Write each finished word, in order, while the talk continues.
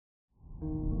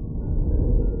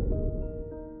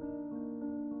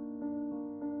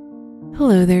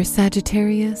Hello there,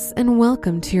 Sagittarius, and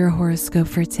welcome to your horoscope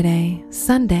for today,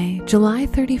 Sunday, July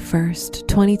 31st,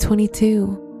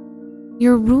 2022.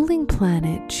 Your ruling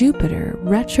planet, Jupiter,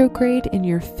 retrograde in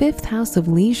your 5th house of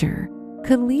leisure,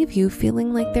 could leave you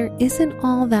feeling like there isn't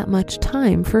all that much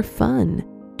time for fun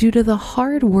due to the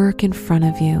hard work in front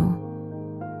of you.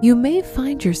 You may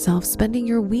find yourself spending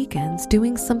your weekends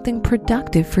doing something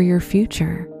productive for your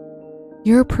future.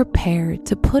 You're prepared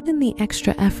to put in the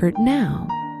extra effort now,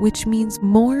 which means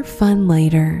more fun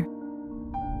later.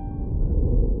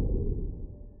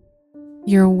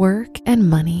 Your work and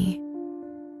money.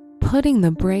 Putting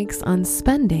the brakes on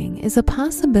spending is a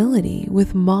possibility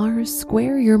with Mars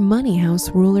square your money house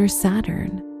ruler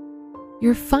Saturn.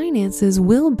 Your finances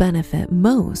will benefit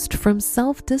most from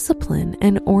self-discipline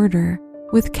and order,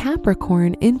 with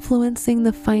Capricorn influencing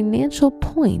the financial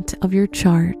point of your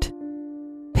chart.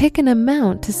 Pick an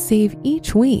amount to save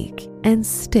each week and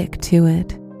stick to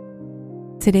it.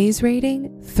 Today's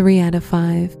rating, 3 out of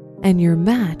 5, and your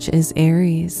match is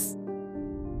Aries.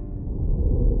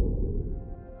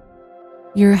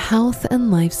 Your health and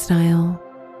lifestyle.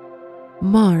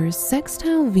 Mars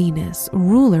sextile Venus,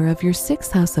 ruler of your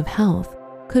 6th house of health,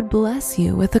 could bless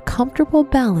you with a comfortable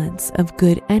balance of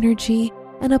good energy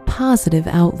and a positive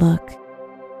outlook.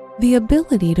 The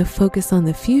ability to focus on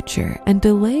the future and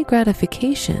delay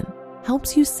gratification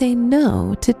helps you say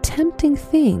no to tempting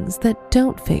things that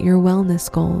don't fit your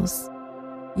wellness goals.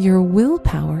 Your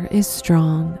willpower is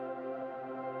strong.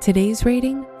 Today's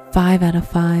rating, 5 out of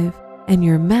 5, and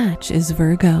your match is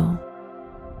Virgo.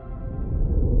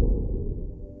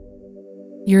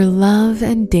 Your love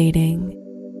and dating.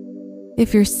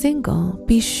 If you're single,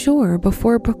 be sure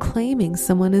before proclaiming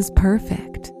someone as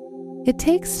perfect. It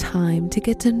takes time to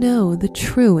get to know the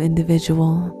true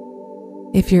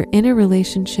individual. If you're in a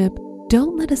relationship,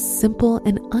 don't let a simple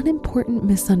and unimportant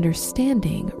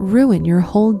misunderstanding ruin your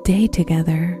whole day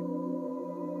together.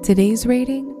 Today's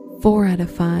rating, 4 out of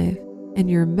 5, and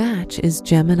your match is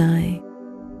Gemini.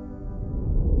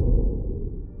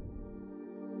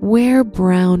 Wear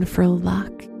brown for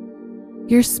luck.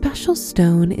 Your special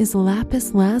stone is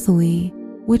lapis lazuli,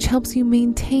 which helps you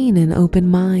maintain an open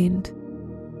mind.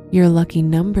 Your lucky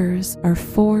numbers are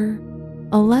 4,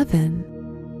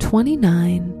 11,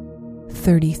 29,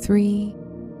 33,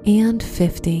 and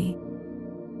 50.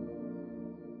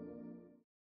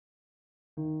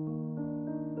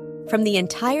 From the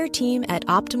entire team at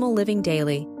Optimal Living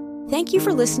Daily, thank you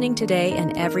for listening today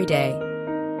and every day.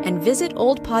 And visit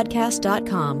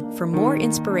oldpodcast.com for more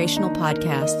inspirational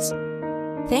podcasts.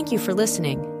 Thank you for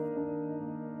listening.